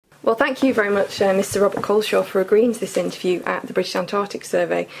Well, thank you very much, Mr. Robert Coleshaw, for agreeing to this interview at the British Antarctic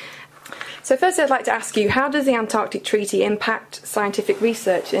Survey. So first I'd like to ask you, how does the Antarctic Treaty impact scientific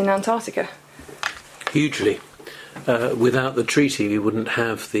research in Antarctica? Hugely. Without the treaty, we wouldn't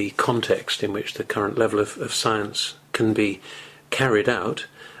have the context in which the current level of science can be carried out,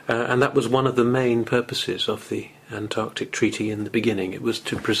 and that was one of the main purposes of the Antarctic Treaty in the beginning. It was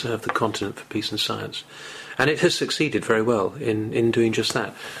to preserve the continent for peace and science, and it has succeeded very well in doing just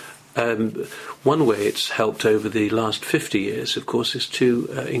that. One way it's helped over the last 50 years, of course, is to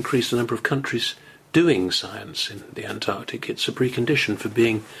increase the number of countries doing science in the Antarctic. It's a precondition for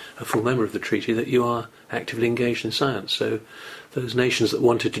being a full member of the treaty that you are actively engaged in science. So those nations that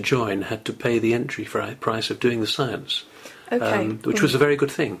wanted to join had to pay the entry price of doing the science, which was a very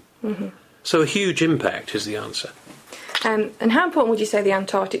good thing. Mm-hmm. So a huge impact is the answer. And how important would you say the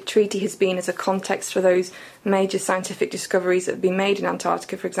Antarctic Treaty has been as a context for those major scientific discoveries that have been made in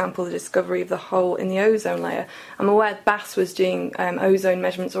Antarctica? For example, the discovery of the hole in the ozone layer. I'm aware BAS was doing ozone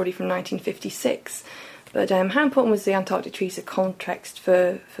measurements already from 1956. But how important was the Antarctic Treaty as a context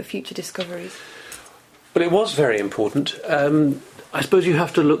for future discoveries? Well, it was very important. I suppose you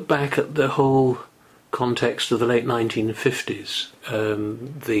have to look back at the whole context of the late 1950s,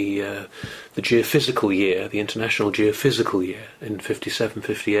 the geophysical year, the International Geophysical Year in 57,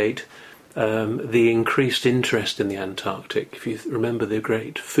 58, the increased interest in the Antarctic. If you remember the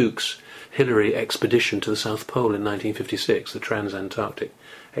great Fuchs-Hillary expedition to the South Pole in 1956, the Trans-Antarctic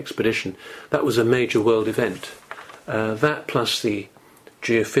expedition, that was a major world event. That plus the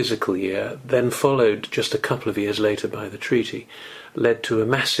geophysical year, then followed just a couple of years later by the treaty, led to a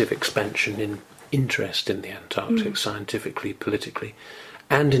massive expansion in interest in the Antarctic, scientifically, politically,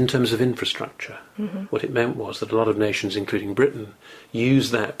 and in terms of infrastructure. Mm-hmm. What it meant was that a lot of nations, including Britain,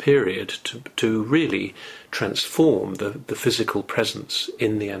 used that period to really transform the physical presence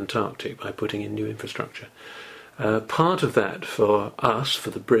in the Antarctic by putting in new infrastructure. Part of that for us, for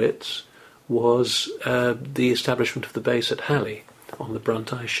the Brits, was the establishment of the base at Halley on the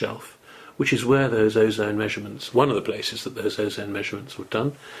Brunt Ice Shelf, which is where those ozone measurements, one of the places that those ozone measurements were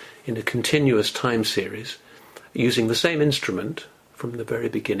done, in a continuous time series, using the same instrument from the very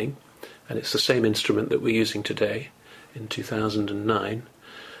beginning, and it's the same instrument that we're using today in 2009.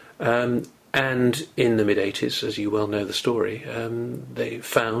 And in the mid-80s, as you well know the story, they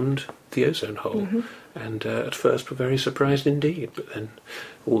found the ozone hole, and at first were very surprised indeed, but then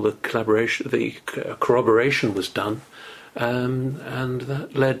all the corroboration was done, and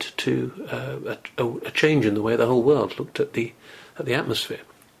that led to a change in the way the whole world looked at the atmosphere.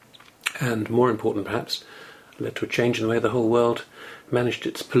 And more important perhaps, led to a change in the way the whole world managed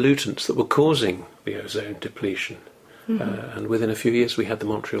its pollutants that were causing the ozone depletion. And within a few years we had the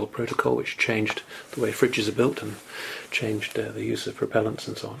Montreal Protocol, which changed the way fridges are built and changed the use of propellants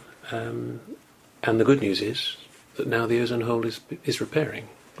and so on. And the good news is that now the ozone hole is repairing,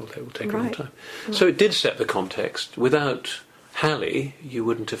 although it will take a long time. Right. So it did set the context. Without Halley, you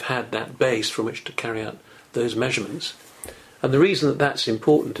wouldn't have had that base from which to carry out those measurements. And the reason that that's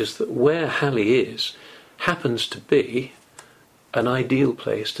important is that where Halley is happens to be an ideal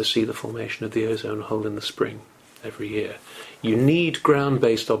place to see the formation of the ozone hole in the spring every year. You need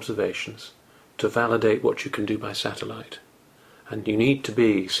ground-based observations to validate what you can do by satellite. And you need to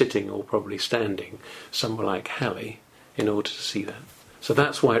be sitting or probably standing somewhere like Halley in order to see that. So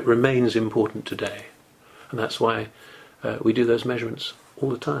that's why it remains important today. And that's why we do those measurements all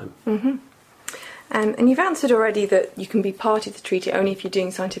the time. Mm-hmm. And you've answered already that you can be part of the treaty only if you're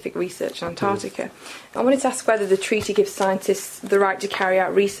doing scientific research in Antarctica. I wanted to ask whether the treaty gives scientists the right to carry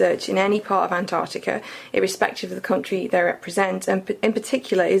out research in any part of Antarctica, irrespective of the country they represent. And in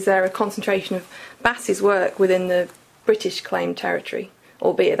particular, is there a concentration of BAS's work within the British claimed territory,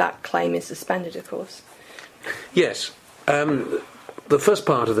 albeit that claim is suspended, of course? Yes. The first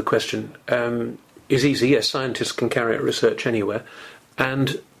part of the question is easy. Yes, scientists can carry out research anywhere.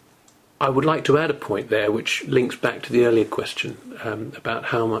 And I would like to add a point there which links back to the earlier question about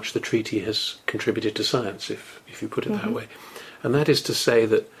how much the treaty has contributed to science, if you put it that way. And that is to say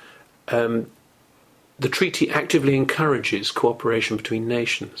that the treaty actively encourages cooperation between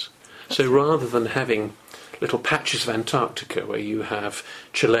nations. So rather than having little patches of Antarctica where you have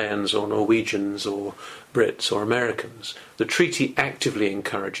Chileans or Norwegians or Brits or Americans, the treaty actively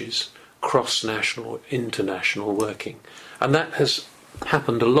encourages cross-national or international working. And that has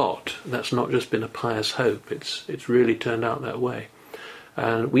happened a lot. That's not just been a pious hope. It's really turned out that way.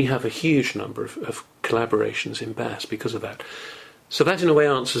 And we have a huge number of collaborations in BAS because of that. So that in a way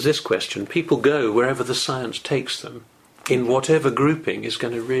answers this question. People go wherever the science takes them in whatever grouping is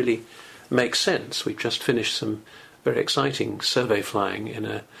going to really make sense. We've just finished some very exciting survey flying in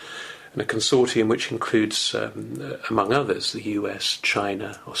a consortium which includes, among others, the US,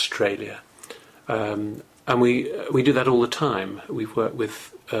 China, Australia. And we do that all the time. We've worked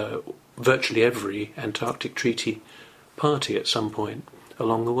with virtually every Antarctic Treaty party at some point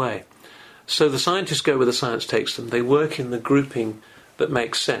along the way. So the scientists go where the science takes them. They work in the grouping that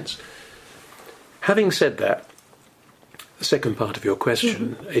makes sense. Having said that, the second part of your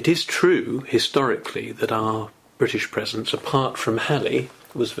question, it is true historically that our British presence, apart from Halley,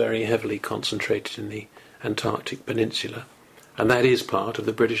 was very heavily concentrated in the Antarctic Peninsula, and that is part of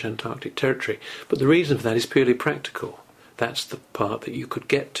the British Antarctic Territory. But the reason for that is purely practical. That's the part that you could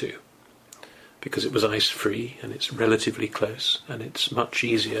get to, because it was ice-free and it's relatively close, and it's much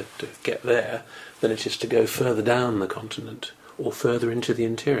easier to get there than it is to go further down the continent or further into the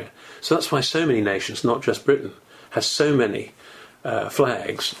interior. So that's why so many nations, not just Britain, has so many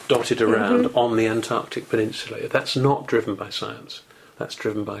flags dotted around on the Antarctic Peninsula. That's not driven by science. That's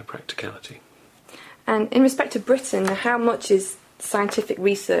driven by practicality. And in respect to Britain, how much is scientific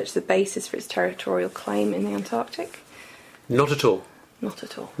research the basis for its territorial claim in the Antarctic? Not at all. Not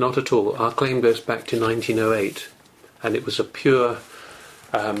at all. Not at all. Our claim goes back to 1908, and it was a pure,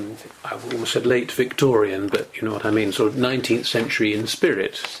 I almost said late Victorian, but you know what I mean, sort of 19th century in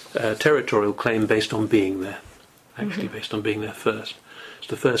spirit, territorial claim based on being there, actually based on being there first. It's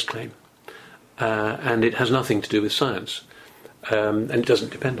the first claim. And it has nothing to do with science, and it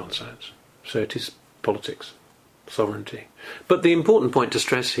doesn't depend on science. So it is politics, sovereignty. But the important point to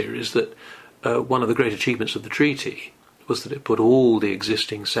stress here is that one of the great achievements of the treaty was that it put all the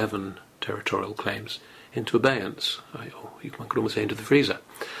existing 7 territorial claims into abeyance, or one could almost say into the freezer.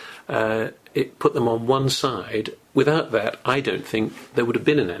 It put them on one side. Without that, I don't think there would have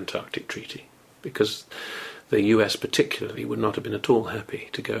been an Antarctic Treaty, because the US particularly would not have been at all happy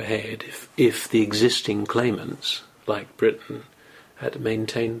to go ahead if the existing claimants, like Britain, had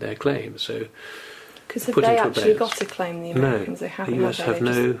maintained their claim. So, because have they actually got a claim, the Americans? No, they haven't, the US have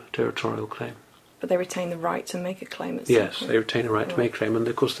no territorial claim. But they retain the right to make a claim at some point. Yes, they retain a right to make a claim, and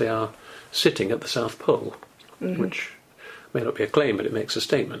of course they are sitting at the South Pole, which may not be a claim, but it makes a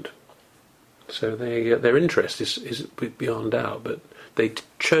statement. So their interest is beyond doubt, but they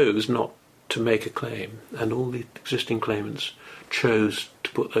chose not to make a claim, and all the existing claimants chose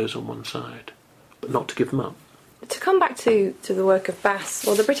to put those on one side, but not to give them up. To come back to the work of BAS,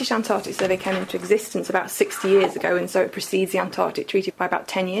 well, the British Antarctic Survey came into existence about 60 years ago, and so it precedes the Antarctic Treaty by about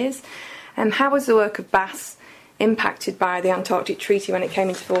 10 years. How was the work of BAS impacted by the Antarctic Treaty when it came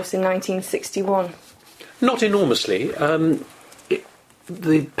into force in 1961? Not enormously. The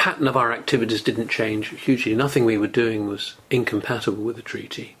pattern of our activities didn't change hugely. Nothing we were doing was incompatible with the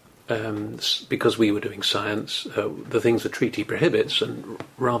treaty, because we were doing science. The things the treaty prohibits, and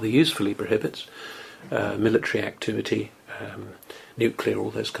rather usefully prohibits, military activity, nuclear,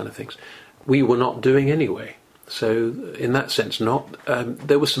 all those kind of things, we were not doing anyway. So in that sense,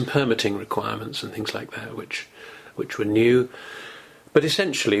 there were some permitting requirements and things like that which were new, but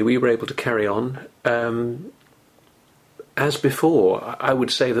essentially we were able to carry on as before. I would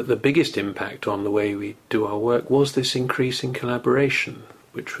say that the biggest impact on the way we do our work was this increase in collaboration,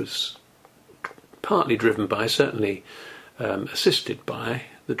 which was partly driven by, certainly assisted by,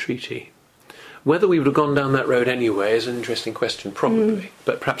 the treaty. Whether we would have gone down that road anyway is an interesting question, probably,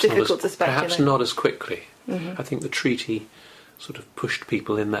 but perhaps not as quickly. I think the treaty sort of pushed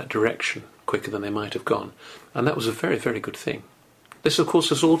people in that direction quicker than they might have gone, and that was a very, very good thing. This, of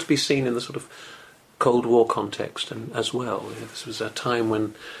course, is all to be seen in the sort of Cold War context and as well. This was a time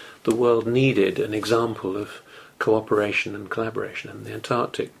when the world needed an example of cooperation and collaboration, and the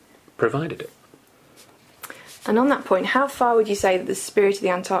Antarctic provided it. And on that point, how far would you say that the spirit of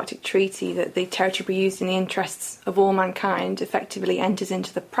the Antarctic Treaty, that the territory be used in the interests of all mankind, effectively enters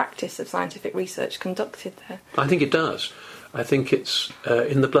into the practice of scientific research conducted there? I think it does. I think it's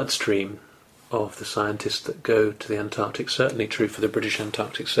in the bloodstream of the scientists that go to the Antarctic, certainly true for the British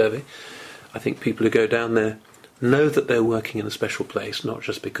Antarctic Survey. I think people who go down there know that they're working in a special place, not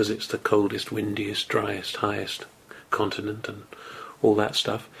just because it's the coldest, windiest, driest, highest continent and all that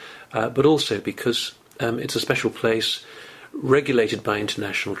stuff, but also because it's a special place regulated by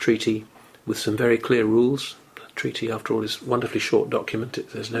international treaty with some very clear rules. The treaty, after all, is a wonderfully short document.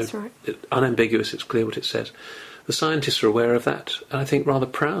 There's no unambiguous, it's clear what it says. The scientists are aware of that, and I think rather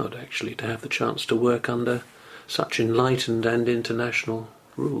proud, actually, to have the chance to work under such enlightened and international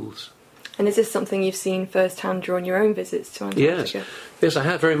rules. And is this something you've seen firsthand during your own visits to Antarctica? Yes, I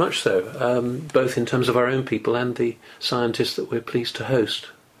have, very much so, both in terms of our own people and the scientists that we're pleased to host.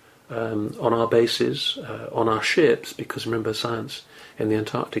 On our bases, on our ships, because remember, science in the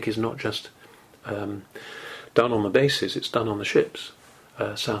Antarctic is not just done on the bases, it's done on the ships,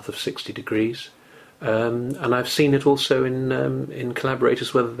 south of 60 degrees. And I've seen it also in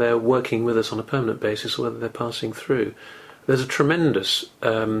collaborators, whether they're working with us on a permanent basis or whether they're passing through. There's a tremendous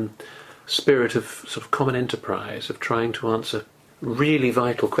spirit of sort of common enterprise, of trying to answer really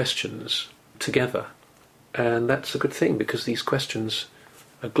vital questions together. And that's a good thing, because these questions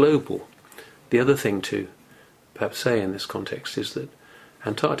are global. The other thing to perhaps say in this context is that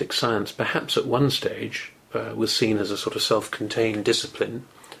Antarctic science, perhaps at one stage, was seen as a sort of self-contained discipline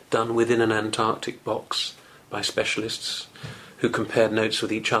done within an Antarctic box by specialists who compared notes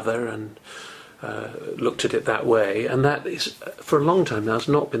with each other and looked at it that way. And that is, for a long time now, has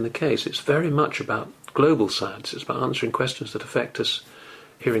not been the case. It's very much about global science. It's about answering questions that affect us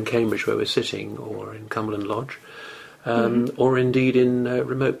here in Cambridge, where we're sitting, or in Cumberland Lodge, or indeed in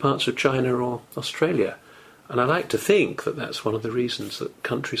remote parts of China or Australia. And I like to think that that's one of the reasons that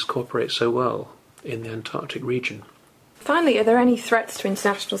countries cooperate so well in the Antarctic region. Finally, are there any threats to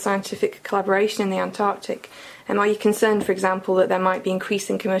international scientific collaboration in the Antarctic? And are you concerned, for example, that there might be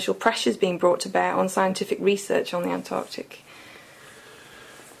increasing commercial pressures being brought to bear on scientific research on the Antarctic?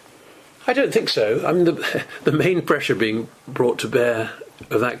 I don't think so. I mean, the main pressure being brought to bear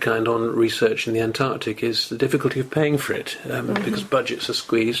of that kind on research in the Antarctic is the difficulty of paying for it, because budgets are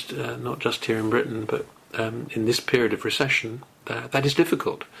squeezed, not just here in Britain, but in this period of recession, that is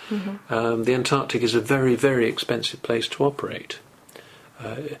difficult. The Antarctic is a very, very expensive place to operate.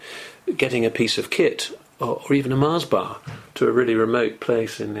 Getting a piece of kit, or even a Mars bar, to a really remote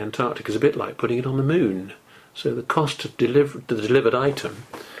place in the Antarctic is a bit like putting it on the moon. So the cost of the delivered item,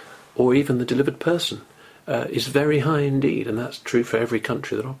 or even the delivered person, is very high indeed, and that's true for every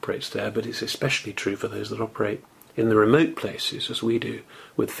country that operates there, but it's especially true for those that operate in the remote places, as we do,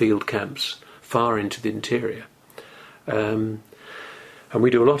 with field camps far into the interior. And we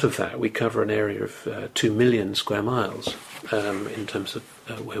do a lot of that. We cover an area of 2 million square miles in terms of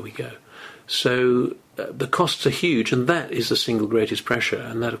where we go. So the costs are huge, and that is the single greatest pressure,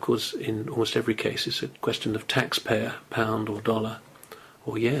 and that, of course, in almost every case is a question of taxpayer, pound or dollar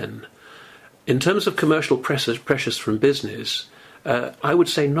or yen. In terms of commercial pressures from business, I would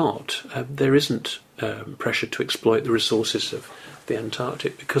say not. There isn't pressure to exploit the resources of the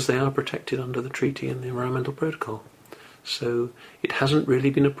Antarctic because they are protected under the treaty and the environmental protocol. So it hasn't really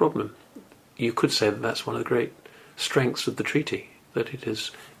been a problem. You could say that that's one of the great strengths of the treaty, that it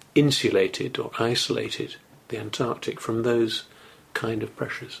has insulated or isolated the Antarctic from those kind of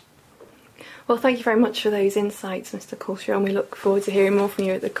pressures. Well, thank you very much for those insights, Mr. Culshaw, and we look forward to hearing more from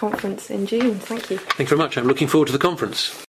you at the conference in June. Thank you. Thank you very much. I'm looking forward to the conference.